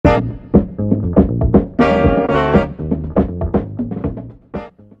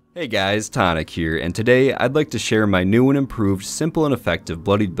Hey guys, Tonic here, and today I'd like to share my new and improved simple and effective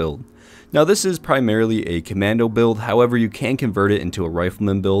Bloodied build. Now this is primarily a commando build, however you can convert it into a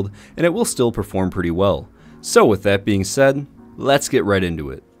rifleman build and it will still perform pretty well. So with that being said, let's get right into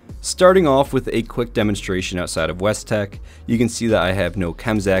it. Starting off with a quick demonstration outside of West Tech, you can see that I have no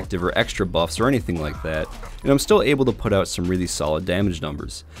chems active or extra buffs or anything like that, and I'm still able to put out some really solid damage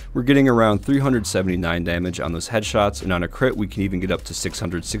numbers. We're getting around 379 damage on those headshots, and on a crit we can even get up to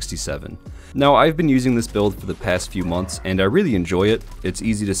 667. Now I've been using this build for the past few months and I really enjoy it. It's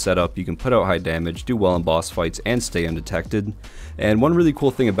easy to set up, you can put out high damage, do well in boss fights, and stay undetected. And one really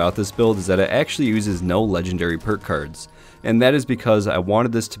cool thing about this build is that it actually uses no legendary perk cards. And that is because I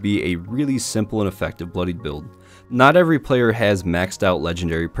wanted this to be a really simple and effective Bloodied build. Not every player has maxed out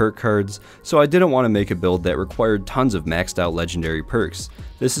legendary perk cards, so I didn't want to make a build that required tons of maxed out legendary perks.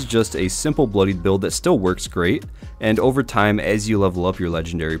 This is just a simple Bloodied build that still works great, and over time as you level up your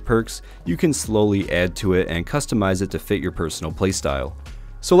legendary perks, you can slowly add to it and customize it to fit your personal playstyle.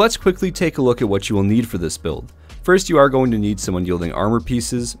 So let's quickly take a look at what you will need for this build. First, you are going to need some unyielding armor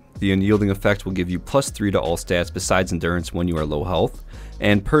pieces. The unyielding effect will give you +3 to all stats besides endurance when you are low health.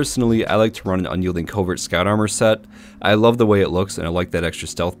 And personally, I like to run an unyielding covert scout armor set. I love the way it looks and I like that extra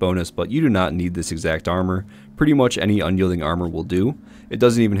stealth bonus, but you do not need this exact armor. Pretty much any unyielding armor will do. It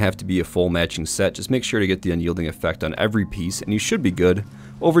doesn't even have to be a full matching set, just make sure to get the unyielding effect on every piece and you should be good.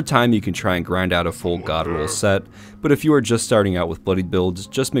 Over time you can try and grind out a full god roll set, but if you are just starting out with Bloodied builds,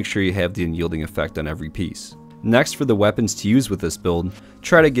 just make sure you have the unyielding effect on every piece. Next, for the weapons to use with this build,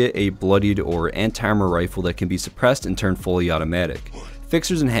 try to get a Bloodied or anti-armor rifle that can be suppressed and turned fully automatic.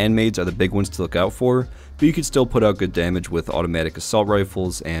 Fixers and handmaids are the big ones to look out for, but you can still put out good damage with automatic assault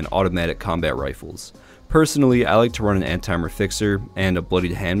rifles and automatic combat rifles. Personally, I like to run an anti-armor fixer and a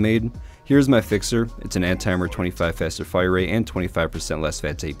Bloodied handmaid. Here's my fixer. It's an anti-armor 25 faster fire rate and 25% less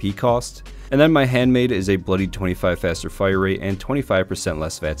VATS AP cost. And then my handmaid is a Bloodied 25 faster fire rate and 25%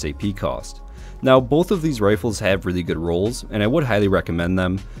 less VATS AP cost. Now both of these rifles have really good rolls and I would highly recommend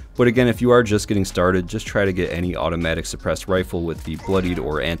them, but again if you are just getting started, just try to get any automatic suppressed rifle with the Bloodied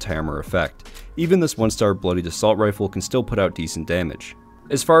or anti-armor effect. Even this 1-star Bloodied assault rifle can still put out decent damage.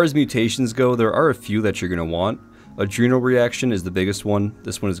 As far as mutations go, there are a few that you're going to want. Adrenal reaction is the biggest one.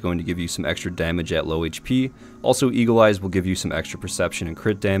 This one is going to give you some extra damage at low HP. Also Eagle Eyes will give you some extra perception and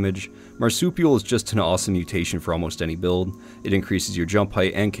crit damage. Marsupial is just an awesome mutation for almost any build. It increases your jump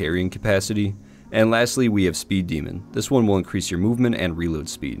height and carrying capacity. And lastly, we have Speed Demon. This one will increase your movement and reload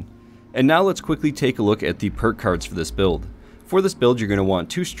speed. And now let's quickly take a look at the perk cards for this build. For this build, you're going to want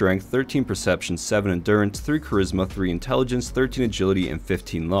 2 Strength, 13 Perception, 7 Endurance, 3 Charisma, 3 Intelligence, 13 Agility, and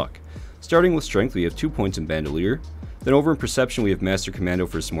 15 Luck. Starting with Strength, we have 2 points in Bandolier. Then over in Perception, we have Master Commando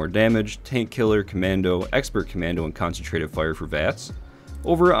for some more damage, Tank Killer, Commando, Expert Commando, and Concentrated Fire for VATS.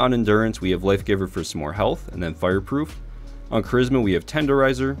 Over on Endurance, we have Life Giver for some more health, and then Fireproof. On Charisma, we have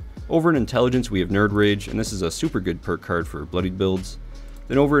Tenderizer. Over in Intelligence, we have Nerd Rage, and this is a super good perk card for Bloodied builds.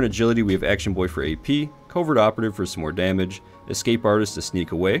 Then over in Agility, we have Action Boy for AP, Covert Operative for some more damage, Escape Artist to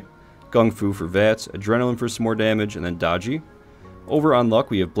sneak away, Gung Fu for VATS, Adrenaline for some more damage, and then Dodgy. Over on Luck,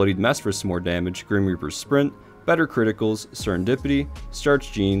 we have Bloodied Mess for some more damage, Grim Reaper's Sprint, Better Criticals, Serendipity,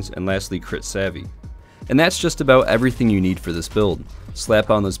 Starch Jeans, and lastly Crit Savvy. And that's just about everything you need for this build. Slap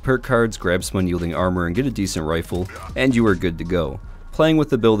on those perk cards, grab some unyielding armor, and get a decent rifle, and you are good to go. Playing with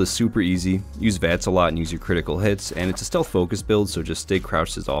the build is super easy. Use VATS a lot and use your critical hits, and it's a stealth focus build, so just stay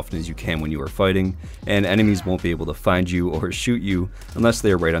crouched as often as you can when you are fighting, and enemies won't be able to find you or shoot you unless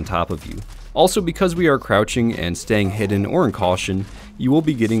they are right on top of you. Also, because we are crouching and staying hidden or in caution, you will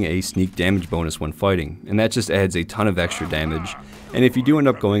be getting a sneak damage bonus when fighting, and that just adds a ton of extra damage. And if you do end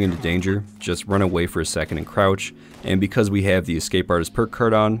up going into danger, just run away for a second and crouch, and because we have the Escape Artist perk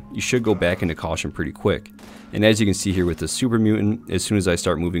card on, you should go back into caution pretty quick. And as you can see here with the Super Mutant, as soon as I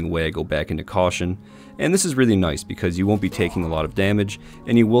start moving away I go back into caution, and this is really nice because you won't be taking a lot of damage,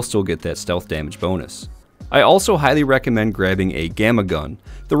 and you will still get that stealth damage bonus. I also highly recommend grabbing a Gamma Gun.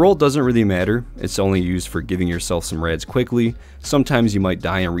 The roll doesn't really matter, it's only used for giving yourself some rads quickly. Sometimes you might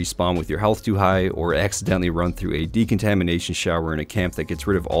die and respawn with your health too high, or accidentally run through a decontamination shower in a camp that gets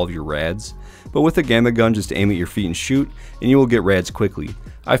rid of all of your rads. But with a Gamma Gun, just aim at your feet and shoot, and you will get rads quickly.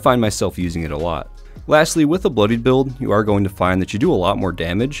 I find myself using it a lot. Lastly, with a Bloodied build, you are going to find that you do a lot more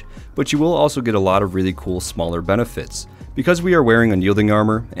damage, but you will also get a lot of really cool smaller benefits. Because we are wearing unyielding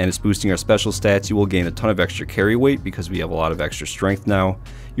armor and it's boosting our special stats, you will gain a ton of extra carry weight because we have a lot of extra strength now.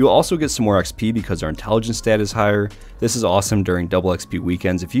 You will also get some more XP because our intelligence stat is higher. This is awesome during double XP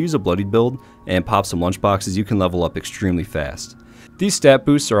weekends. If you use a Bloodied build and pop some lunchboxes, you can level up extremely fast. These stat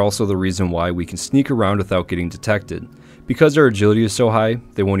boosts are also the reason why we can sneak around without getting detected. Because our agility is so high,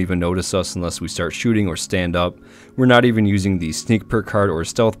 they won't even notice us unless we start shooting or stand up. We're not even using the sneak perk card or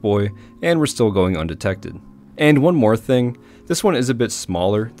stealth boy, and we're still going undetected. And one more thing, this one is a bit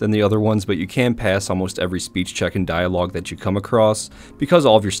smaller than the other ones, but you can pass almost every speech check and dialogue that you come across because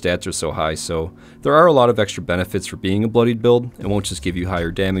all of your stats are so high, so there are a lot of extra benefits for being a bloodied build. It won't just give you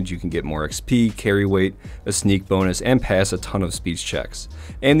higher damage, you can get more XP, carry weight, a sneak bonus, and pass a ton of speech checks.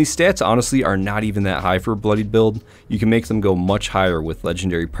 And these stats honestly are not even that high for a bloodied build. You can make them go much higher with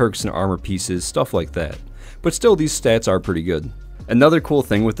legendary perks and armor pieces, stuff like that. But still, these stats are pretty good. Another cool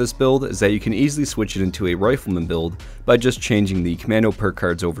thing with this build is that you can easily switch it into a rifleman build by just changing the commando perk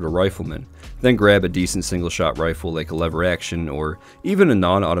cards over to rifleman, then grab a decent single shot rifle like a lever action or even a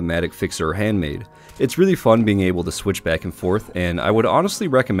non-automatic fixer or handmade. It's really fun being able to switch back and forth, and I would honestly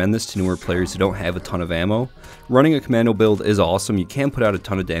recommend this to newer players who don't have a ton of ammo. Running a commando build is awesome, you can put out a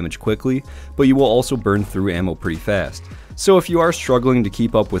ton of damage quickly, but you will also burn through ammo pretty fast. So if you are struggling to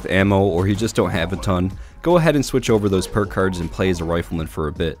keep up with ammo or you just don't have a ton, go ahead and switch over those perk cards and play as a rifleman for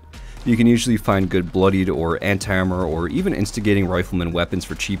a bit. You can usually find good bloodied or anti-armor or even instigating rifleman weapons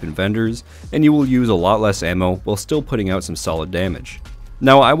for cheap in vendors, and you will use a lot less ammo while still putting out some solid damage.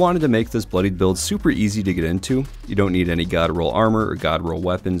 Now, I wanted to make this bloodied build super easy to get into. You don't need any god roll armor or god roll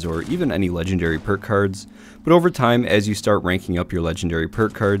weapons or even any legendary perk cards, but over time as you start ranking up your legendary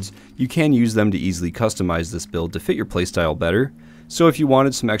perk cards, you can use them to easily customize this build to fit your playstyle better. So if you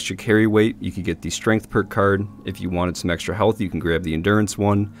wanted some extra carry weight, you could get the strength perk card. If you wanted some extra health, you can grab the endurance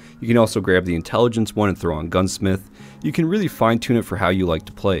one. You can also grab the intelligence one and throw on gunsmith. You can really fine tune it for how you like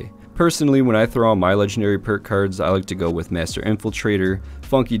to play. Personally, when I throw on my legendary perk cards, I like to go with Master Infiltrator,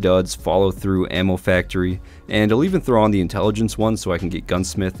 Funky Duds, Follow Through, Ammo Factory, and I'll even throw on the intelligence one so I can get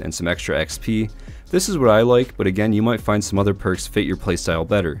gunsmith and some extra XP. This is what I like, but again, you might find some other perks fit your playstyle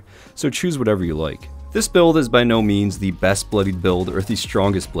better, so choose whatever you like. This build is by no means the best bloodied build or the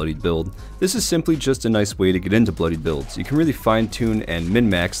strongest bloodied build. This is simply just a nice way to get into bloodied builds. You can really fine tune and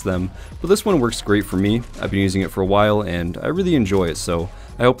min-max them, but this one works great for me. I've been using it for a while and I really enjoy it, so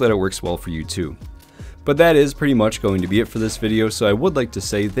I hope that it works well for you too. But that is pretty much going to be it for this video, so I would like to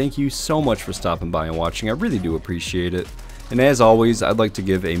say thank you so much for stopping by and watching. I really do appreciate it. And as always, I'd like to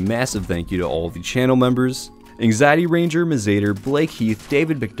give a massive thank you to all of the channel members: Anxiety Ranger, Mazader, Blake Heath,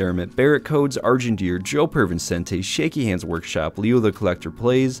 David McDermott, Barrett Codes, Argendeer, Joe Pervincente, Shaky Hands Workshop, Leo the Collector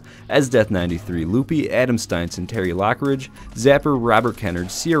Plays, Esdeath93, Loopy, Adam Steinson, Terry Lockridge, Zapper, Robert Kennard,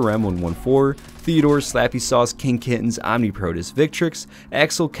 CRM114, Theodore, Slappy Sauce, King Kittens, Omniprotus, Victrix,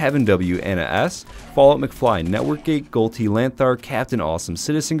 Axel, Kevin W, Anna S, Fallout McFly, Networkgate, Golty, Lanthar, Captain Awesome,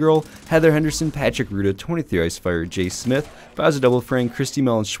 Citizen Girl, Heather Henderson, Patrick Ruda, 23 Icefire, Jay Smith, Bowser Double Frank, Christy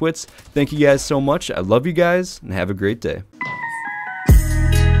Mellon Schwitz. Thank you guys so much. I love you guys, and have a great day.